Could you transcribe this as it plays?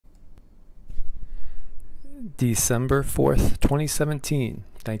December 4th, 2017.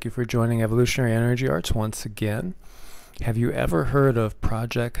 Thank you for joining Evolutionary Energy Arts once again. Have you ever heard of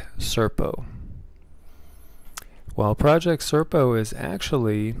Project Serpo? Well, Project Serpo is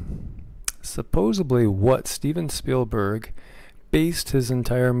actually supposedly what Steven Spielberg based his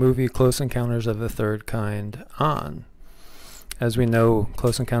entire movie Close Encounters of the Third Kind on. As we know,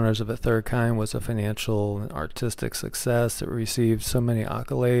 Close Encounters of the Third Kind was a financial and artistic success. It received so many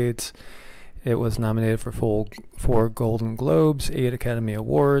accolades. It was nominated for 4 Golden Globes, 8 Academy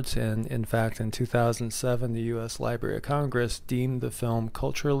Awards, and in fact in 2007 the U.S. Library of Congress deemed the film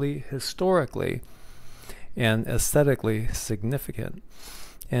culturally, historically, and aesthetically significant,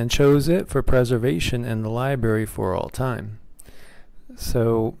 and chose it for preservation in the library for all time.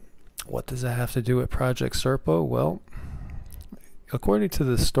 So what does that have to do with Project Serpo? Well, according to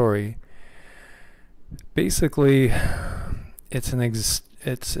the story, basically it's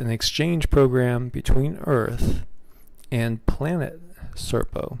an exchange program between Earth and Planet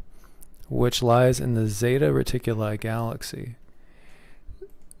Serpo, which lies in the Zeta Reticuli Galaxy.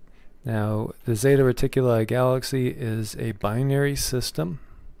 Now, the Zeta Reticuli Galaxy is a binary system,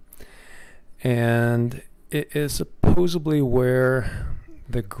 and it is supposedly where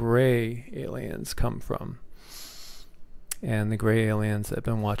the gray aliens come from. And the gray aliens that have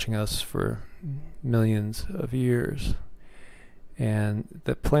been watching us for millions of years. And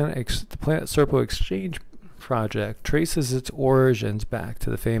the Planet Serpo Exchange Project traces its origins back to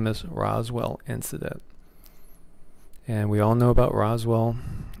the famous Roswell Incident. And we all know about Roswell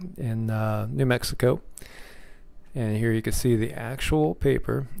in New Mexico. And here you can see the actual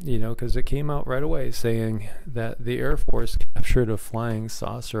paper, because it came out right away saying that the Air Force captured a flying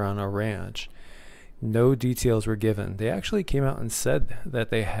saucer on a ranch. No details were given. They actually came out and said that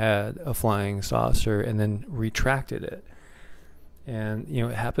they had a flying saucer and then retracted it. And,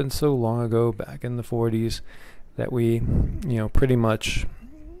 it happened so long ago, back in the 40s, that we, pretty much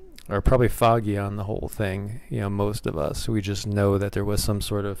are probably foggy on the whole thing, most of us. We just know that there was some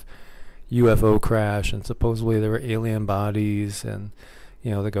sort of UFO crash, and supposedly there were alien bodies, and,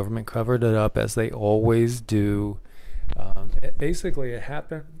 the government covered it up, as they always do. Basically, it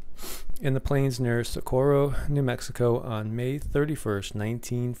happened in the plains near Socorro, New Mexico on May 31st,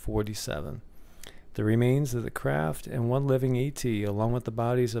 1947. The remains of the craft and one living ET, along with the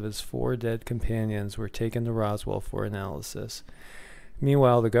bodies of his 4 dead companions, were taken to Roswell for analysis.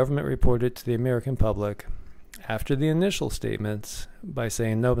 Meanwhile, the government reported to the American public, after the initial statements, by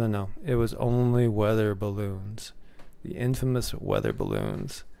saying, no, it was only weather balloons. The infamous weather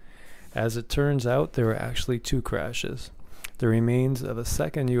balloons. As it turns out, there were actually 2 crashes. The remains of a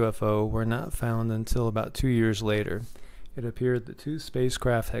second UFO were not found until about 2 years later. It appeared the 2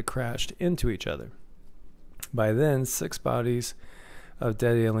 spacecraft had crashed into each other. By then, 6 bodies of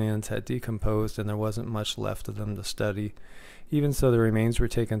dead aliens had decomposed, and there wasn't much left of them to study. Even so, the remains were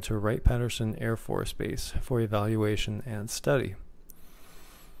taken to Wright-Patterson Air Force Base for evaluation and study.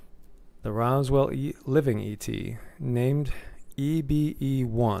 The Roswell living ET, named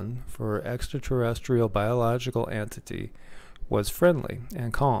EBE-1 for Extraterrestrial Biological Entity, was friendly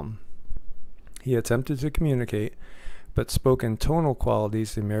and calm. He attempted to communicate, but spoke in tonal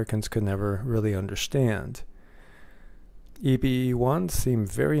qualities the Americans could never really understand. EBE-1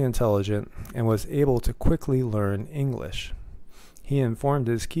 seemed very intelligent and was able to quickly learn English. He informed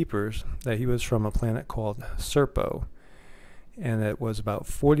his keepers that he was from a planet called Serpo, and it was about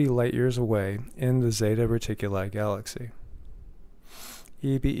 40 light years away in the Zeta Reticuli Galaxy.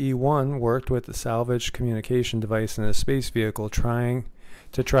 EBE-1 worked with the salvaged communication device in a space vehicle trying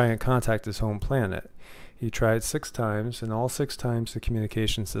and contact his home planet. He tried 6 times, and all 6 times the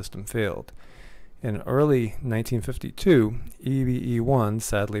communication system failed. In early 1952, EBE-1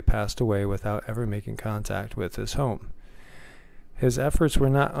 sadly passed away without ever making contact with his home. His efforts were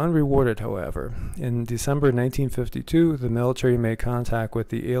not unrewarded, however. In December 1952, the military made contact with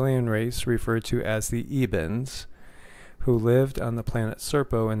the alien race referred to as the Ebens, who lived on the planet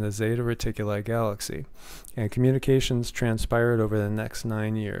Serpo in the Zeta Reticuli Galaxy, and communications transpired over the next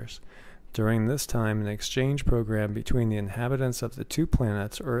 9 years. During this time, an exchange program between the inhabitants of the 2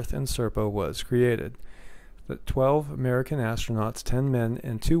 planets, Earth and Serpo, was created. The 12 American astronauts, 10 men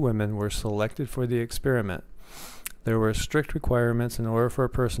and 2 women, were selected for the experiment. There were strict requirements in order for a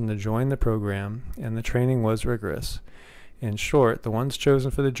person to join the program, and the training was rigorous. In short, the ones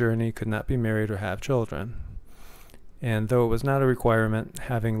chosen for the journey could not be married or have children. And though it was not a requirement,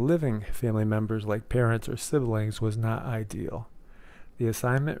 having living family members like parents or siblings was not ideal. The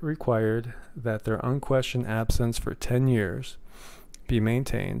assignment required that their unquestioned absence for 10 years be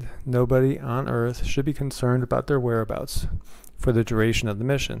maintained. Nobody on Earth should be concerned about their whereabouts for the duration of the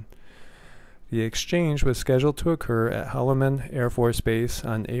mission. The exchange was scheduled to occur at Holloman Air Force Base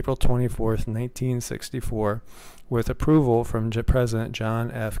on April 24, 1964, with approval from President John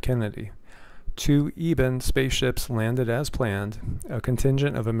F. Kennedy. 2 EBEN spaceships landed as planned. A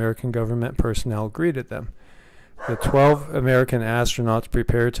contingent of American government personnel greeted them. The 12 American astronauts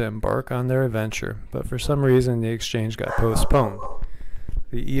prepared to embark on their adventure, but for some reason the exchange got postponed.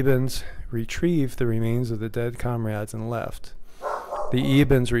 The EBENs retrieved the remains of the dead comrades and left. The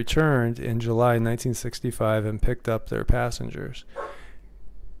EBENs returned in July 1965 and picked up their passengers.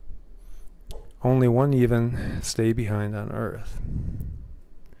 Only one EBEN stayed behind on Earth.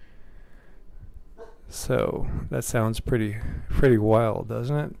 So that sounds pretty wild,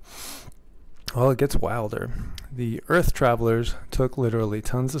 doesn't it? Well, it gets wilder. The Earth travelers took literally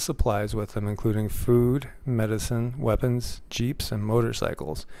tons of supplies with them, including food, medicine, weapons, jeeps, and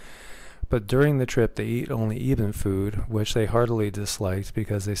motorcycles. But during the trip, they ate only EBEN food, which they heartily disliked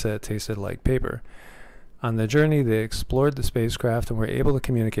because they said it tasted like paper. On the journey, they explored the spacecraft and were able to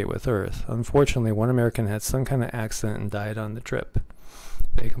communicate with Earth. Unfortunately, one American had some kind of accident and died on the trip.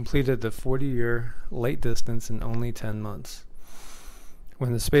 They completed the 40-year light distance in only 10 months.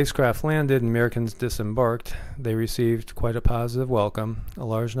 When the spacecraft landed and Americans disembarked, they received quite a positive welcome. A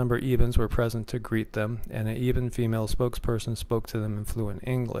large number of EBENs were present to greet them, and an EBEN female spokesperson spoke to them in fluent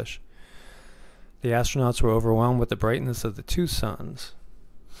English. The astronauts were overwhelmed with the brightness of the 2 suns.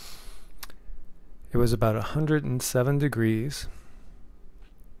 It was about 107 degrees,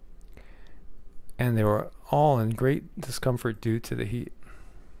 and they were all in great discomfort due to the heat,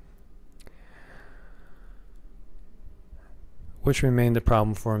 which remained a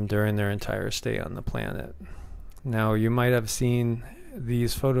problem for them during their entire stay on the planet. Now, you might have seen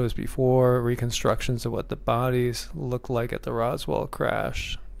these photos before, reconstructions of what the bodies looked like at the Roswell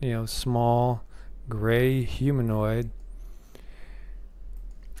crash. You know, small, gray, humanoid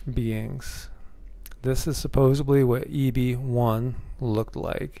beings. This is supposedly what EB-1 looked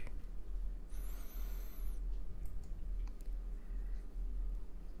like.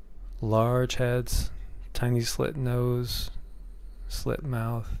 Large heads, tiny slit nose, slit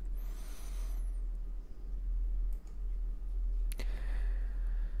mouth.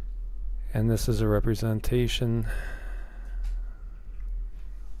 And this is a representation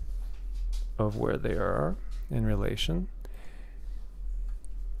of where they are in relation.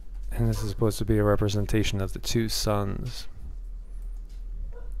 And this is supposed to be a representation of the 2 suns.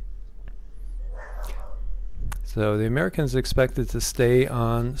 So the Americans expected to stay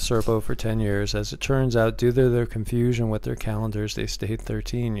on Serpo for 10 years. As it turns out, due to their confusion with their calendars, they stayed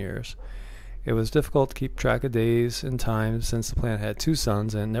 13 years. It was difficult to keep track of days and times since the planet had 2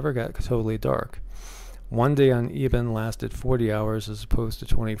 suns and it never got totally dark. One day on EBEN lasted 40 hours as opposed to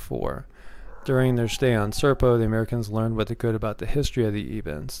 24. During their stay on Serpo, the Americans learned what they could about the history of the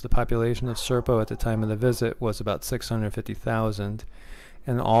EBENs. The population of Serpo at the time of the visit was about 650,000,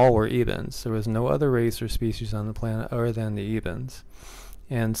 and all were EBENs. There was no other race or species on the planet other than the EBENs,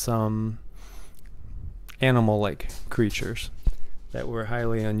 and some animal-like creatures that were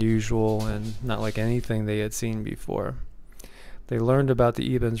highly unusual and not like anything they had seen before. They learned about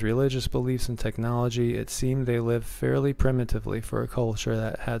the EBENs' religious beliefs and technology. It seemed they lived fairly primitively for a culture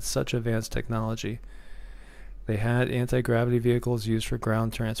that had such advanced technology. They had anti-gravity vehicles used for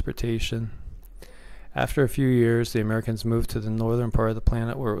ground transportation. After a few years, the Americans moved to the northern part of the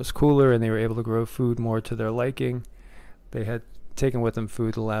planet where it was cooler and they were able to grow food more to their liking. They had taken with them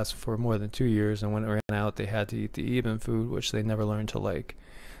food to last for more than 2 years, and when it ran out, they had to eat the EBEN food, which they never learned to like.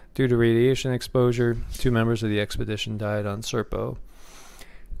 Due to radiation exposure, 2 members of the expedition died on Serpo.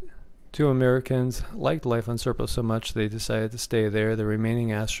 2 Americans liked life on Serpo so much they decided to stay there. The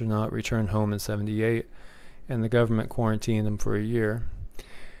remaining astronaut returned home in '78, and the government quarantined them for a year.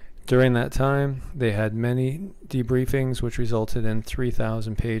 During that time, they had many debriefings, which resulted in a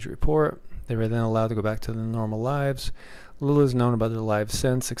 3,000-page report. They were then allowed to go back to their normal lives. Little is known about their lives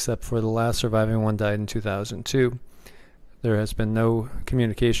since, except for the last surviving one died in 2002. There has been no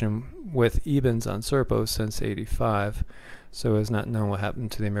communication with EBENs on Serpo since '85, so it is not known what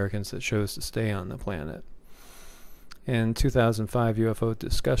happened to the Americans that chose to stay on the planet. In 2005, UFO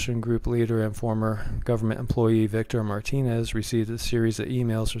discussion group leader and former government employee Victor Martinez received a series of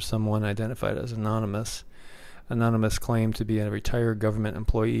emails from someone identified as Anonymous. Anonymous claimed to be a retired government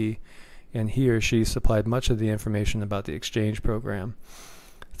employee, and he or she supplied much of the information about the exchange program.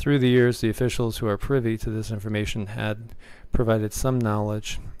 Through the years, the officials who are privy to this information had provided some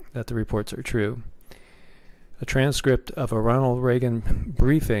knowledge that the reports are true. A transcript of a Ronald Reagan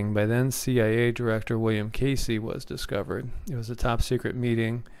briefing by then CIA Director William Casey was discovered. It was a top-secret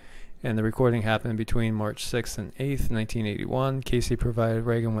meeting, And the recording happened between March 6th and 8th, 1981. Casey provided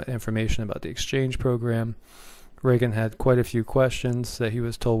Reagan with information about the exchange program. Reagan had quite a few questions that he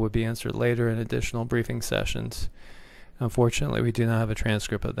was told would be answered later in additional briefing sessions. Unfortunately, we do not have a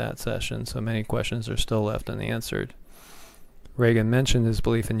transcript of that session, so many questions are still left unanswered. Reagan mentioned his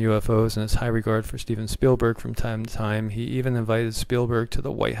belief in UFOs and his high regard for Steven Spielberg from time to time. He even invited Spielberg to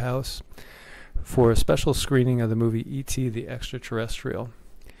the White House for a special screening of the movie E.T. the Extraterrestrial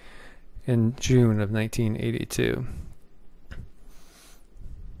in June of 1982.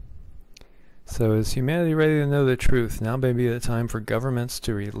 So is humanity ready to know the truth? Now may be the time for governments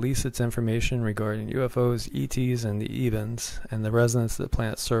to release its information regarding UFOs, ETs, and the EVANs, and the residents of the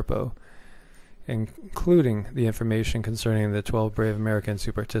planet Serpo, including the information concerning the 12 brave Americans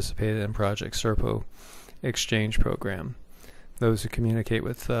who participated in Project Serpo exchange program. Those who communicate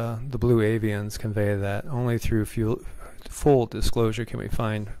with the Blue Avians convey that only through full disclosure can we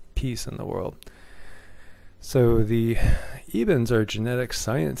find peace in the world. So the Ebens are genetic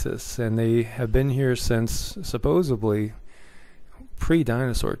scientists, and they have been here since supposedly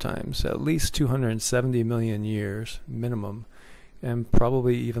pre-dinosaur times, at least 270 million years minimum, and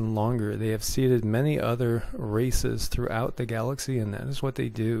probably even longer. They have seeded many other races throughout the galaxy, and that is what they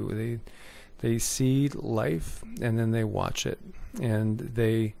do. They seed life, and then they watch it, and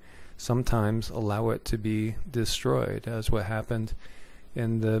they sometimes allow it to be destroyed, as what happened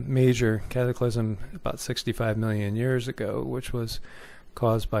in the major cataclysm about 65 million years ago, which was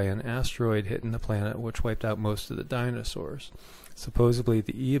caused by an asteroid hitting the planet, which wiped out most of the dinosaurs. Supposedly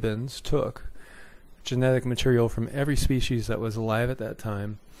the Ebens took genetic material from every species that was alive at that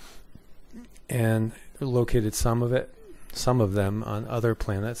time and located some of them on other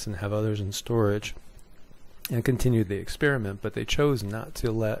planets and have others in storage, and continued the experiment. But they chose not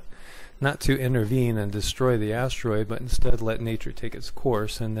to intervene and destroy the asteroid, but instead let nature take its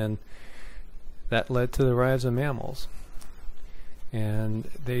course, and then that led to the rise of mammals. And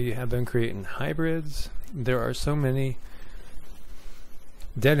they have been creating hybrids. There are so many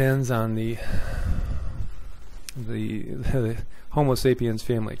dead ends on the Homo sapiens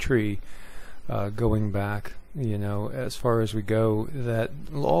family tree, going back, as far as we go, that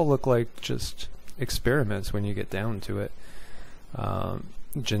all look like just experiments when you get down to it.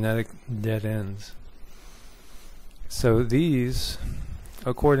 Genetic dead ends. So these,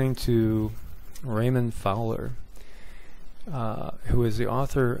 according to Raymond Fowler, who is the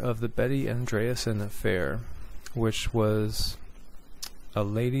author of the Betty Andreasson Affair, which was a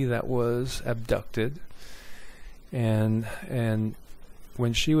lady that was abducted, and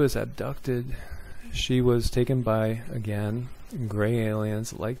when she was abducted, she was taken by, again, gray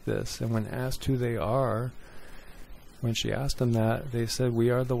aliens like this, and when asked who they are, when she asked them that, they said, "We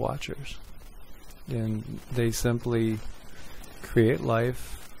are the Watchers." And they simply create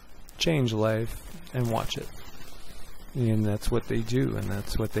life, change life, and watch it. And that's what they do, and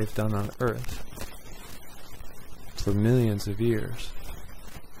that's what they've done on Earth for millions of years.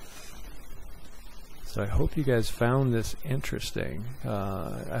 So I hope you guys found this interesting.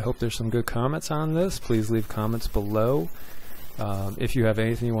 I hope there's some good comments on this. Please leave comments below. If you have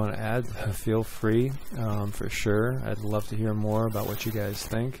anything you want to add, feel free, for sure. I'd love to hear more about what you guys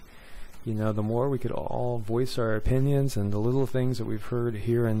think. The more we could all voice our opinions and the little things that we've heard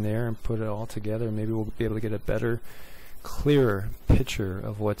here and there and put it all together, maybe we'll be able to get a better, clearer picture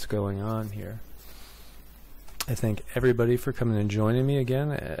of what's going on here. I thank everybody for coming and joining me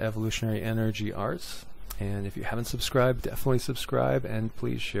again at Evolutionary Energy Arts. And if you haven't subscribed, definitely subscribe, and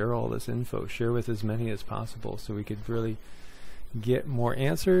please share all this info. Share with as many as possible so we could really get more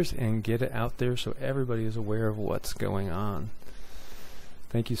answers and get it out there so everybody is aware of what's going on.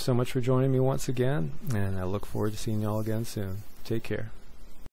 Thank you so much for joining me once again, and I look forward to seeing y'all again soon. Take care.